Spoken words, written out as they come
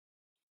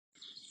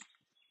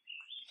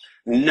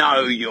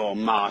Know your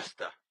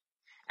master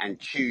and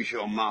choose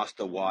your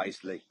master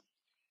wisely.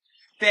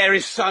 There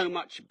is so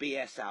much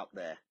BS out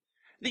there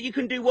that you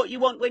can do what you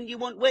want, when you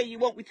want, where you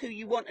want, with who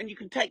you want, and you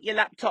can take your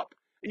laptop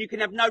and you can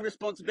have no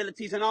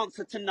responsibilities and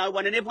answer to no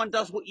one, and everyone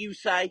does what you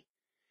say.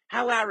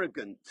 How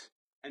arrogant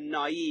and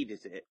naive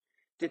is it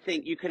to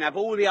think you can have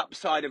all the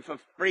upside of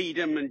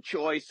freedom and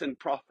choice and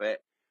profit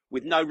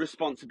with no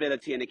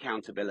responsibility and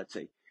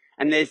accountability?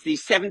 And there's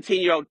these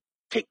 17-year-old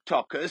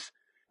TikTokers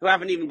who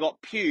haven't even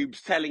got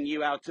pubes telling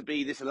you how to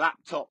be this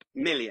laptop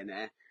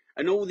millionaire,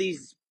 and all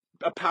these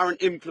apparent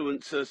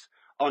influencers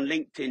on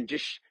LinkedIn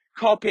just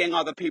copying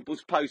other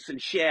people's posts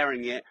and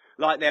sharing it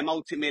like they're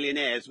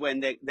multimillionaires when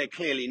they're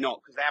clearly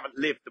not, because they haven't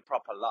lived the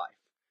proper life.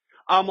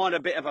 I'm on a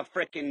bit of a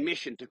frickin'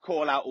 mission to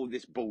call out all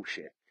this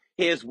bullshit.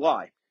 Here's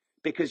why.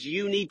 Because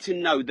you need to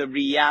know the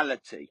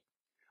reality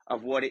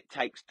of what it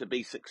takes to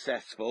be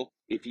successful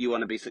if you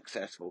want to be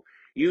successful.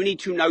 You need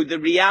to know the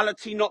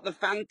reality, not the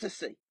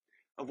fantasy,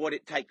 of what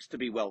it takes to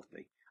be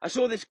wealthy. I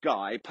saw this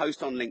guy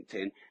post on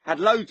LinkedIn, had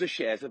loads of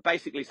shares of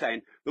basically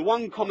saying the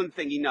one common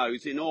thing he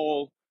knows in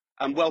all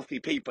wealthy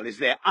people is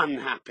they're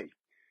unhappy.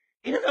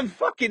 He doesn't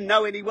fucking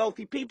know any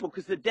wealthy people,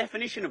 because the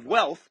definition of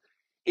wealth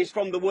is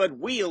from the word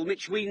wheel,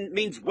 which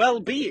means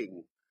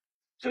well-being.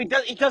 So he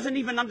doesn't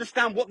even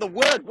understand what the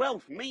word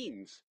wealth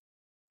means.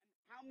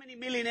 How many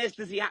millionaires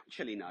does he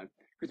actually know?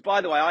 Because,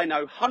 by the way, I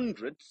know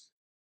hundreds,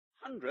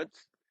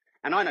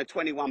 and I know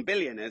 21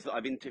 billionaires that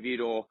I've interviewed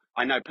or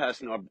I know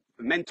personally or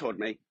have mentored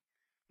me.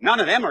 None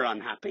of them are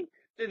unhappy.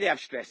 Do they have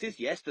stresses?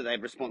 Yes. Do they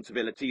have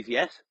responsibilities?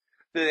 Yes.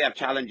 Do they have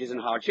challenges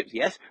and hardships?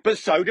 Yes. But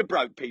so do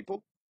broke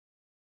people.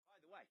 By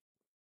the way,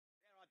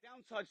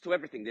 there are downsides to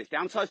everything. There's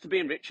downsides to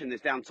being rich and there's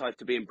downsides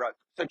to being broke.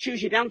 So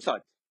choose your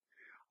downsides.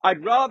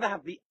 I'd rather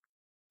have the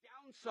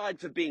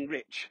downsides of being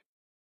rich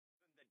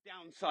than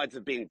the downsides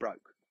of being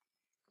broke.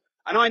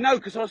 And I know,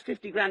 because I was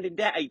 50 grand in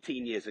debt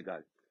 18 years ago.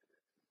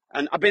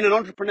 And I've been an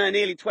entrepreneur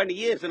nearly 20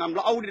 years, and I'm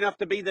not old enough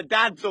to be the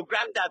dads or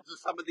granddads of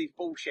some of these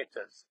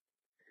bullshitters.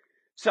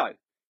 So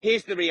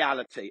here's the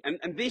reality.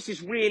 And this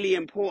is really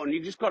important.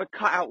 You've just got to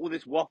cut out all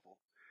this waffle.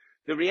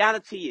 The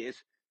reality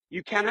is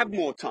you can have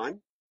more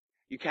time.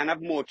 You can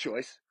have more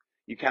choice.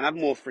 You can have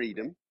more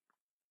freedom.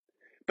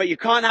 But you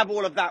can't have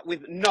all of that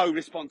with no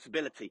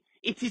responsibility.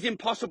 It is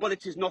impossible.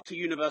 It is not a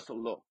universal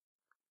law.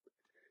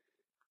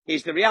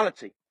 Here's the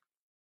reality.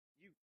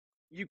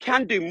 You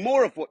can do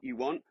more of what you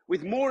want,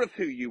 with more of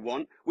who you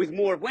want, with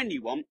more of when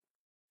you want,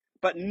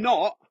 but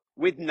not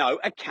with no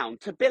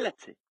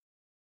accountability.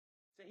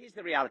 So here's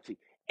the reality.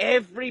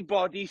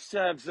 Everybody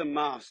serves a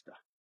master.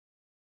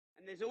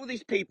 And there's all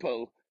these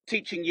people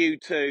teaching you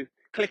to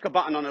click a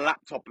button on a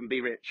laptop and be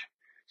rich,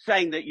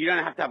 saying that you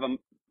don't have to have a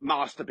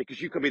master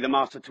because you can be the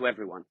master to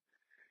everyone.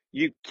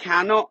 You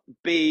cannot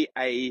be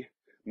a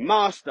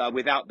master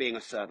without being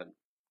a servant.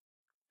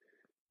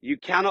 You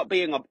cannot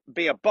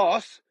be a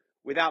boss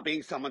without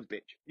being someone's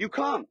bitch. You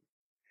can't.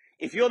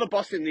 If you're the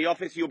boss in the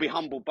office, you'll be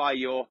humbled by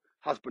your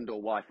husband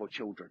or wife or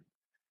children.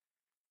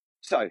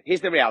 So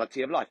here's the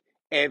reality of life.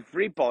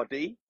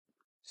 Everybody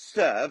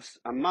serves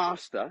a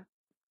master.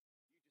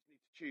 You just need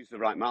to choose the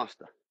right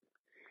master.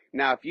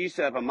 Now, if you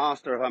serve a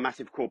master of a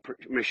massive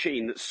corporate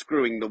machine that's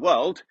screwing the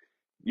world,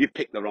 you've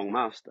picked the wrong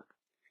master.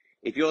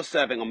 If you're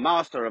serving a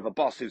master of a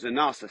boss who's a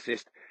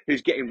narcissist,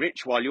 who's getting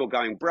rich while you're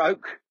going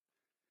broke,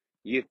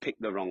 you've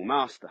picked the wrong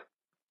master.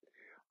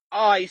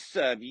 I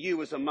serve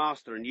you as a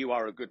master, and you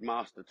are a good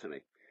master to me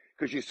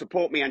because you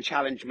support me and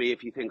challenge me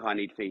if you think I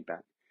need feedback.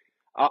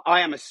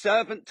 I am a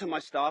servant to my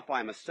staff.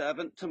 I am a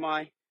servant to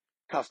my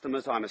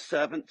customers. I'm a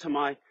servant to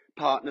my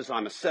partners.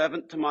 I'm a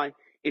servant to my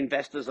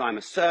investors. I'm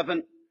a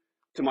servant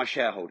to my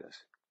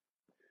shareholders.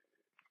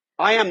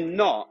 I am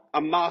not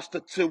a master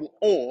to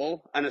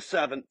all and a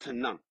servant to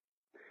none.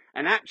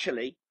 And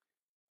actually,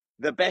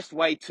 the best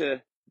way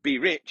to be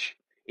rich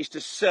is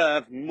to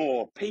serve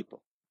more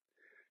people.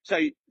 So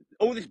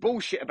all this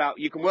bullshit about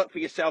you can work for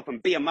yourself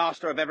and be a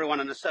master of everyone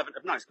and a servant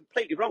of none, it's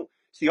completely wrong.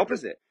 It's the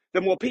opposite.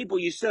 The more people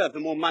you serve, the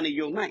more money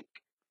you'll make.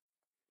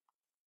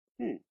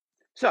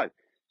 So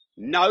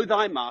know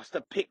thy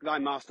master, pick thy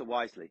master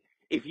wisely.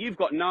 If you've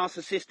got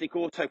narcissistic,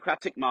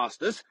 autocratic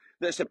masters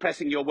that are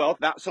suppressing your wealth,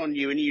 that's on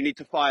you, and you need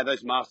to fire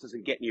those masters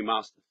and get new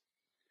masters.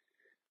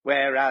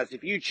 Whereas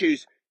if you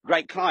choose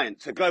great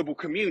clients, a global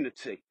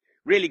community,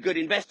 really good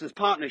investors,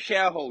 partners,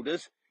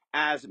 shareholders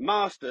as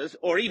masters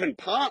or even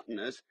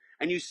partners,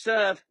 and you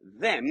serve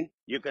them,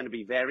 you're going to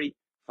be very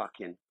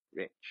fucking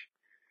rich.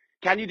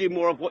 Can you do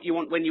more of what you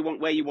want, when you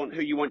want, where you want,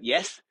 who you want?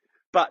 Yes.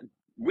 But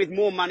with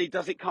more money,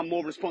 does it come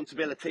more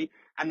responsibility?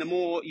 And the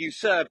more you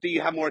serve, do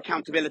you have more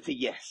accountability?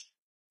 Yes.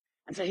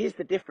 And so here's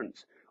the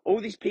difference.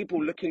 All these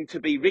people looking to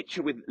be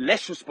richer with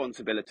less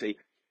responsibility,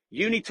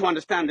 you need to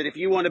understand that if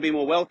you want to be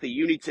more wealthy,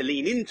 you need to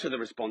lean into the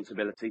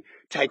responsibility,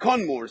 take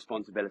on more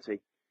responsibility.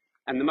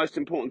 And the most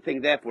important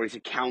thing, therefore, is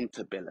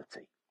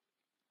accountability.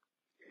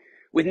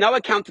 With no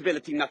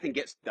accountability, nothing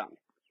gets done.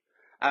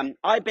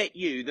 I bet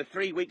you the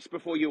 3 weeks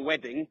before your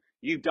wedding,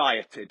 you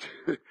dieted.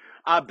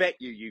 I bet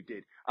you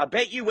did. I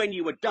bet you when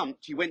you were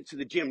dumped, you went to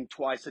the gym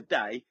twice a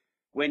day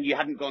when you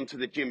hadn't gone to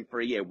the gym for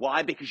a year.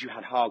 Why? Because you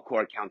had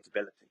hardcore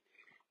accountability.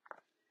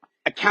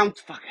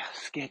 Fuck,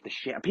 scared the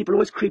shit. People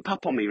always creep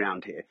up on me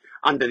around here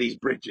under these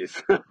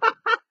bridges.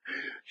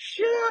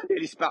 Shit, I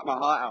nearly spat my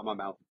heart out of my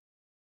mouth.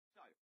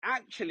 So,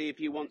 actually, if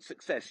you want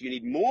success, you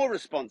need more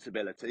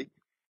responsibility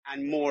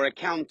and more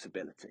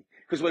accountability.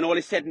 Because when all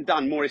is said and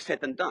done, more is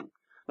said than done.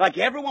 Like,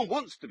 everyone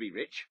wants to be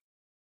rich,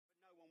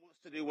 but no one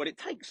wants to do what it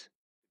takes to be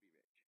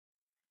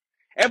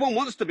rich. Everyone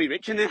wants to be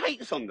rich and then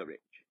hates on the rich.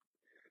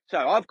 So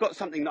I've got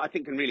something that I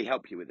think can really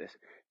help you with this.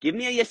 Give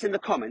me a yes in the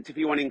comments if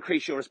you want to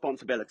increase your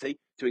responsibility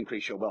to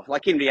increase your wealth,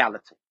 like in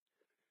reality.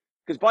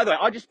 Because, by the way,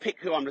 I just pick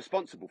who I'm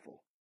responsible for.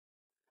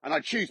 And I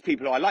choose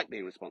people who I like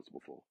being responsible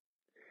for.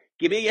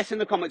 Give me a yes in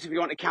the comments if you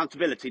want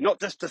accountability,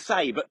 not just to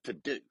say, but to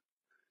do.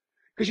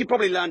 Because you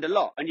probably learned a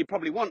lot and you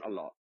probably want a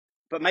lot,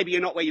 but maybe you're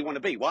not where you want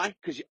to be. Why?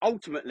 Because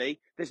ultimately,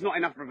 there's not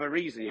enough of a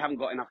reason. You haven't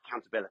got enough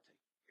accountability.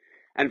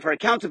 And for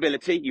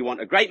accountability, you want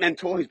a great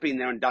mentor who's been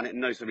there and done it and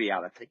knows the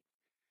reality.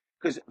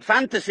 Because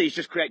fantasies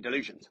just create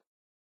delusions.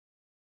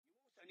 You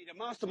also need a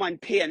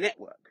mastermind peer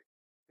network.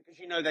 Because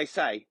you know they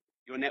say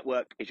your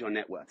network is your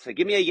net worth. So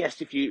give me a yes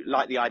if you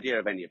like the idea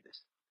of any of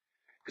this.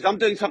 Because I'm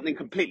doing something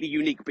completely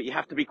unique, but you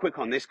have to be quick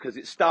on this because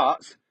it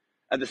starts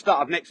at the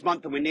start of next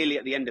month and we're nearly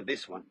at the end of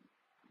this one.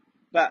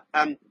 But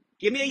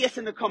give me a yes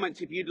in the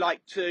comments if you'd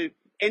like to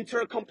enter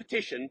a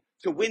competition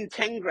to win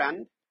 10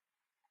 grand,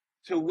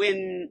 to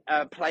win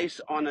a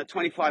place on a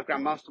 25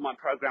 grand mastermind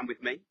program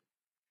with me,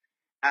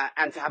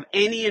 and to have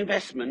any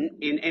investment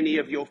in any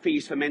of your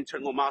fees for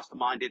mentoring or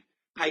masterminded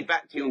paid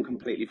back to you and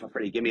completely for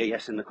free. Give me a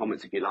yes in the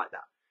comments if you like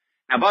that.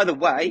 Now, by the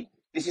way,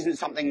 this isn't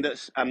something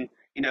that's a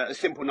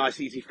simple, nice,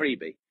 easy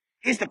freebie.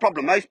 Here's the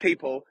problem. Most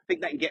people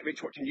think they can get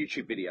rich watching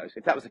YouTube videos.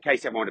 If that was the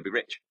case, everyone would be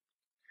rich.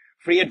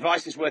 Free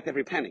advice is worth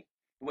every penny.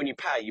 When you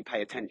pay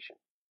attention.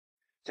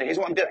 So here's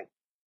what I'm doing.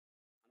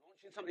 I'm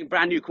launching something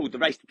brand new called the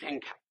Race to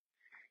 10K.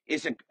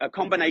 It's a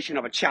combination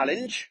of a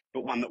challenge,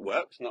 but one that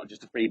works, not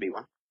just a freebie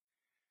one.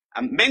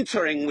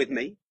 Mentoring with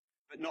me,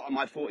 but not on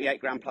my 48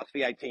 grand plus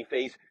VAT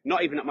fees,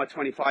 not even at my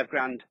 25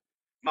 grand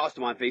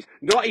mastermind fees,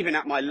 not even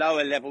at my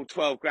lower level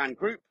 12 grand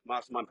group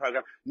mastermind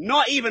program,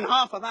 not even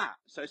half of that.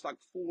 So it's like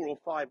 4 or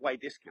 5 way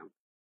discount.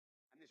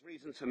 And there's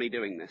reasons for me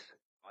doing this,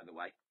 by the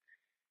way.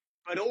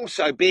 But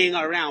also being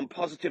around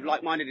positive,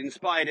 like-minded,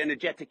 inspired,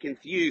 energetic,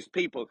 enthused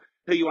people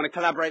who you want to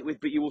collaborate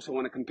with, but you also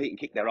want to compete and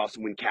kick their ass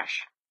and win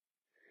cash.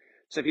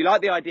 So if you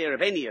like the idea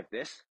of any of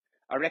this,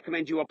 I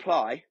recommend you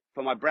apply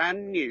for my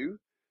brand new,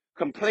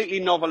 completely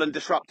novel and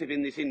disruptive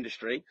in this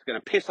industry. It's going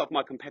to piss off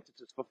my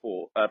competitors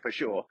for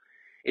sure.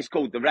 It's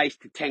called the Race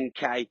to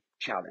 10K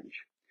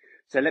Challenge.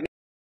 So let me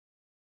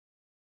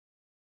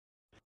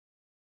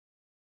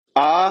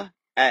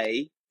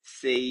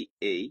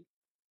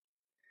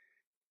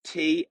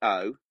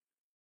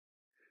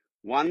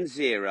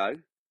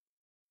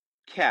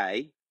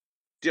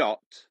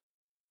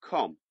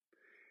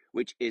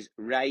which is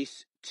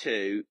race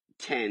to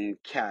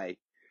 10K,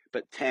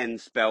 but 10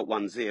 spelled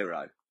 10.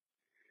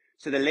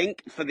 So the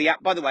link for the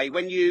app, by the way,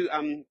 when you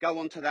go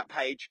onto that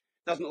page,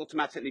 doesn't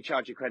automatically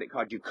charge your credit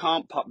card. You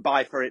can't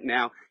buy for it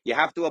now. You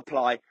have to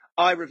apply.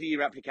 I review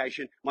your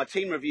application. My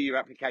team review your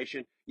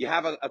application. You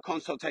have a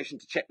consultation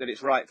to check that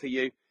it's right for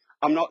you.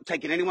 I'm not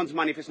taking anyone's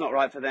money if it's not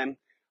right for them.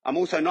 I'm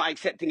also not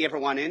accepting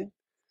everyone in.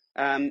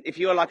 If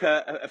you're like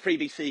a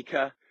freebie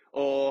seeker,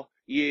 or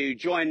you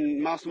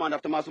join mastermind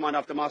after mastermind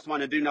after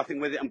mastermind and do nothing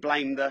with it and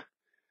blame the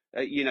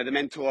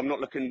mentor, I'm not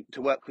looking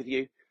to work with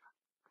you.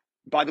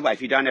 By the way,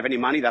 if you don't have any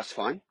money, that's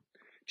fine.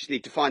 Just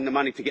need to find the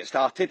money to get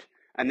started,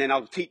 and then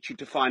I'll teach you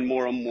to find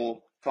more and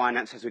more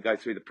finance as we go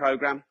through the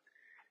program.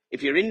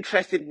 If you're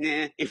interested in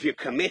it, if you're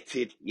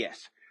committed,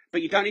 yes.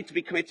 But you don't need to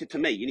be committed to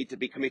me. You need to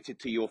be committed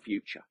to your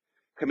future,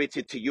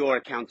 committed to your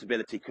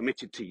accountability,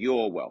 committed to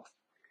your wealth.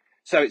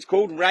 So it's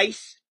called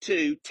race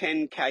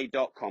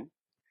to10k.com.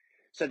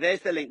 So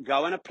there's the link.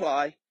 Go and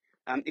apply.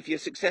 If you're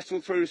successful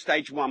through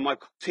stage 1, my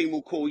team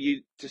will call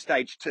you to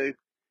stage 2.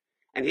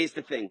 And here's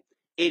the thing.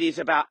 It is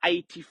about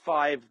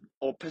 85%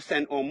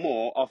 or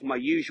more of my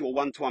usual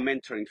one-to-one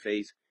mentoring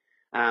fees.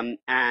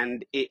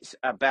 And it's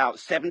about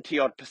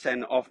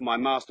 70% off my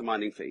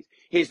masterminding fees.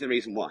 Here's the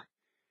reason why.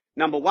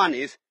 Number one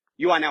is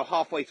you are now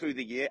halfway through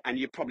the year and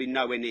you're probably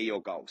nowhere near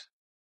your goals.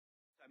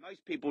 So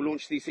most people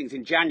launch these things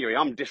in January.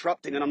 I'm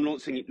disrupting and I'm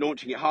launching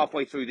it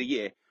halfway through the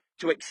year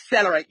to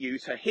accelerate you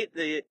to hit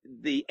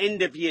the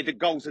end of year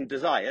goals and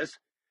desires,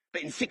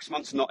 but in 6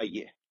 months, not a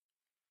year.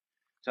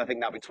 So I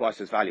think that'll be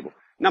twice as valuable.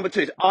 Number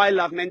 2 is I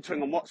love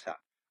mentoring on WhatsApp.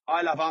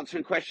 I love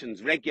answering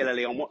questions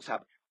regularly on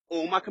WhatsApp.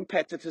 All my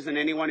competitors and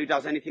anyone who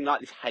does anything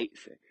like this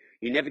hates it.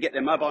 You never get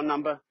their mobile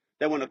number.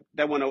 They want a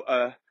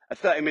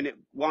 30-minute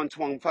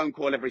one-to-one phone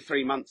call every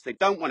 3 months. They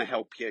don't want to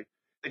help you.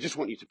 They just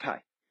want you to pay.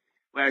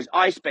 Whereas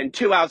I spend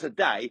 2 hours a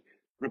day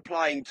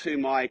replying to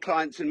my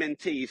clients and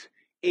mentees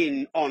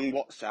on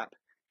WhatsApp,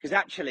 because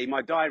actually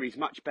my diary is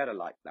much better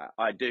like that.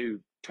 I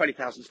do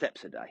 20,000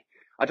 steps a day.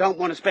 I don't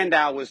want to spend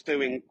hours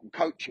doing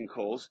coaching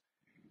calls.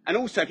 And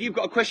also, if you've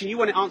got a question, you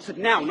want it answered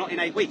now, not in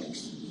 8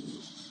 weeks.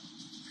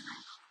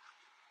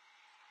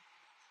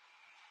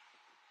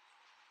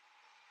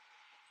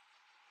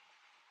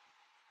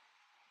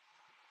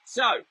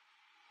 So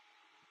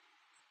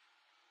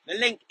the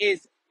link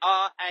is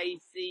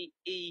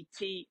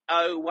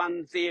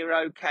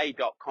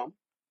raceto10k.com.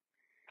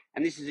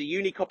 And this is a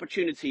unique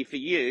opportunity for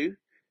you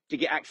to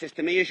get access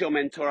to me as your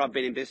mentor. I've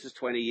been in business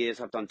 20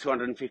 years. I've done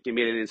 250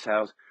 million in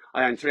sales.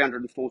 I own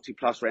 340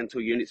 plus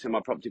rental units in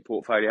my property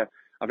portfolio.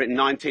 I've written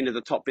 19 of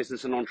the top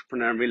business and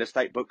entrepreneur and real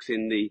estate books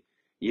in the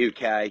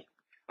UK.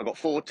 I've got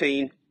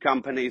 14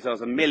 companies. I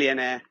was a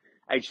millionaire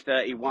age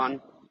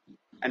 31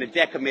 and a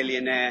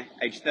decamillionaire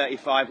age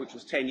 35, which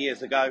was 10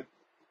 years ago.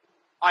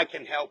 I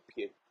can help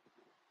you.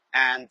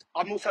 And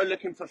I'm also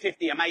looking for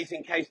 50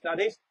 amazing case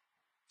studies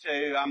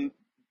to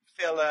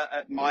fill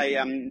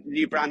my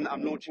new brand that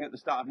I'm launching at the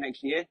start of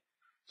next year.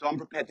 So I'm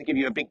prepared to give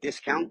you a big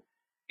discount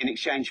in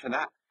exchange for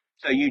that.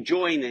 So you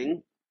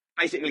joining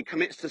basically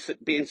commits to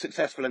being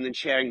successful and then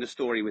sharing the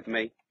story with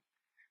me.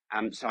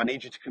 So I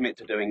need you to commit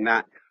to doing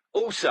that.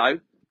 Also,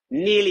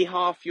 nearly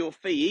half your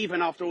fee,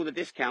 even after all the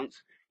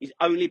discounts, is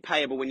only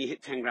payable when you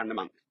hit 10 grand a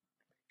month.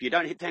 If you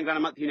don't hit 10 grand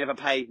a month, you never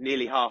pay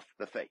nearly half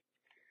the fee.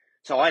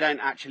 So I don't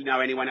actually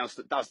know anyone else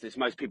that does this.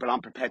 Most people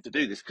aren't prepared to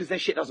do this because their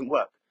shit doesn't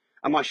work.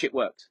 And my shit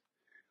works.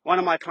 One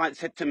of my clients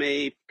said to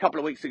me a couple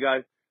of weeks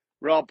ago,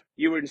 Rob,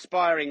 you were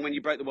inspiring when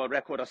you broke the world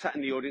record. I sat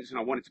in the audience and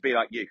I wanted to be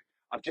like you.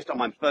 I've just done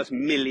my first £1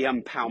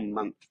 million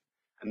month,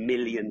 £1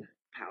 million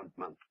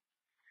month.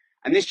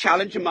 And this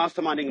challenge of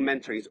masterminding and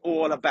mentoring is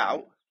all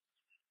about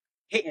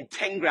hitting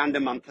 10 grand a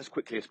month as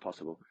quickly as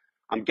possible.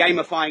 I'm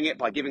gamifying it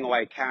by giving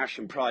away cash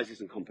and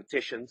prizes and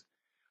competitions.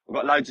 I've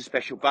got loads of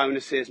special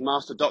bonuses,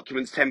 master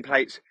documents,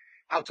 templates,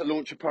 how to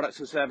launch your products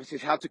and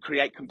services, how to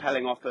create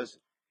compelling offers.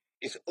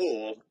 It's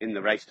all in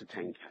the race to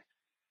 10K.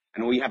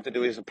 And all you have to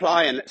do is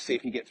apply and let's see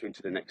if you get through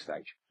to the next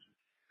stage.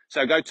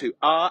 So go to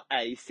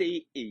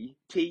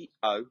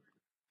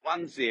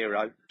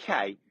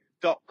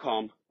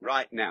raceto10k.com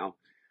right now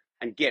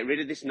and get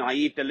rid of this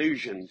naive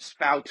delusion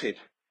spouted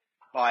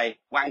by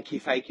wanky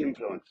fake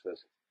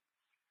influencers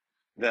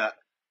that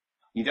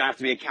you don't have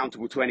to be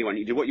accountable to anyone.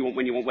 You do what you want,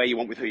 when you want, where you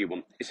want, with who you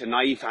want. It's a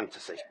naive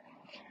fantasy.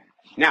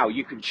 Now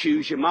you can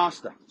choose your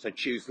master, so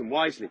choose them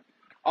wisely.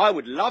 I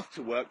would love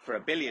to work for a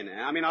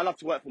billionaire. I mean, I love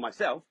to work for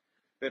myself,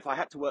 but if I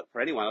had to work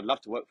for anyone, I'd love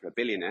to work for a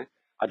billionaire.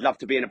 I'd love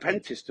to be an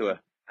apprentice to a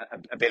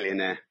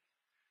billionaire.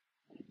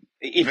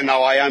 Even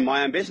though I own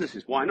my own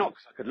businesses, why not?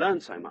 Because I could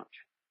learn so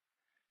much.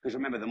 Because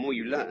remember, the more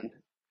you learn,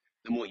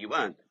 the more you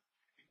earn.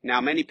 Now,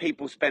 many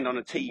people spend on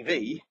a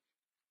TV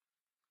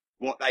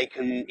what they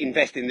can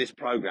invest in this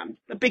program.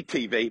 A big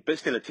TV, but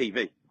still a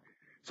TV.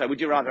 So would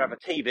you rather have a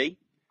TV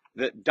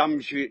that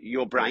dumbs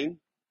your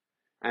brain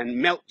and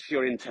melts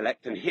your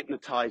intellect and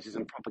hypnotizes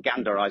and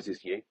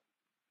propagandizes you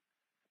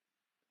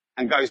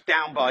and goes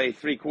down by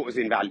 3/4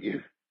 in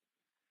value?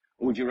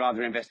 Or would you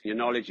rather invest in your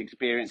knowledge,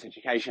 experience,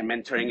 education,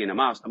 mentoring in a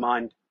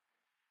mastermind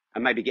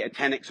and maybe get a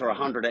 10x or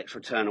 100x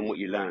return on what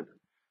you learn?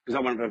 Because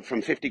I went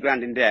from 50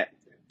 grand in debt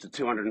to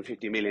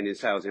 250 million in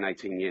sales in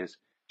 18 years,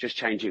 just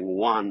changing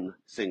one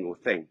single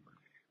thing,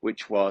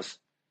 which was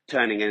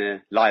turning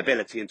a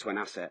liability into an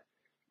asset,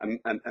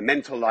 a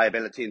mental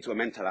liability into a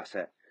mental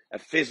asset, a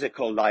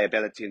physical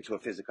liability into a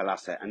physical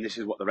asset. And this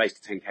is what the Race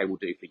to 10K will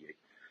do for you.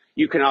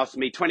 You can ask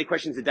me 20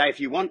 questions a day if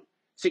you want,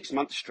 6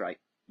 months straight.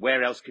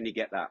 Where else can you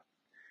get that?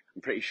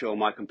 I'm pretty sure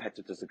my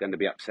competitors are going to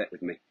be upset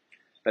with me,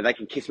 but they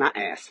can kiss my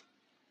ass.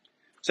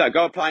 So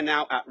go apply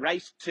now at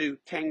race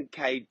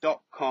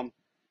to10k.com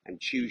and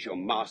choose your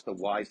master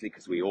wisely,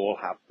 because we all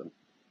have them.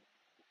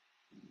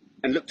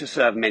 And look to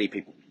serve many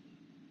people.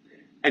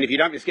 And if you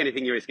don't risk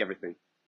anything, you risk everything.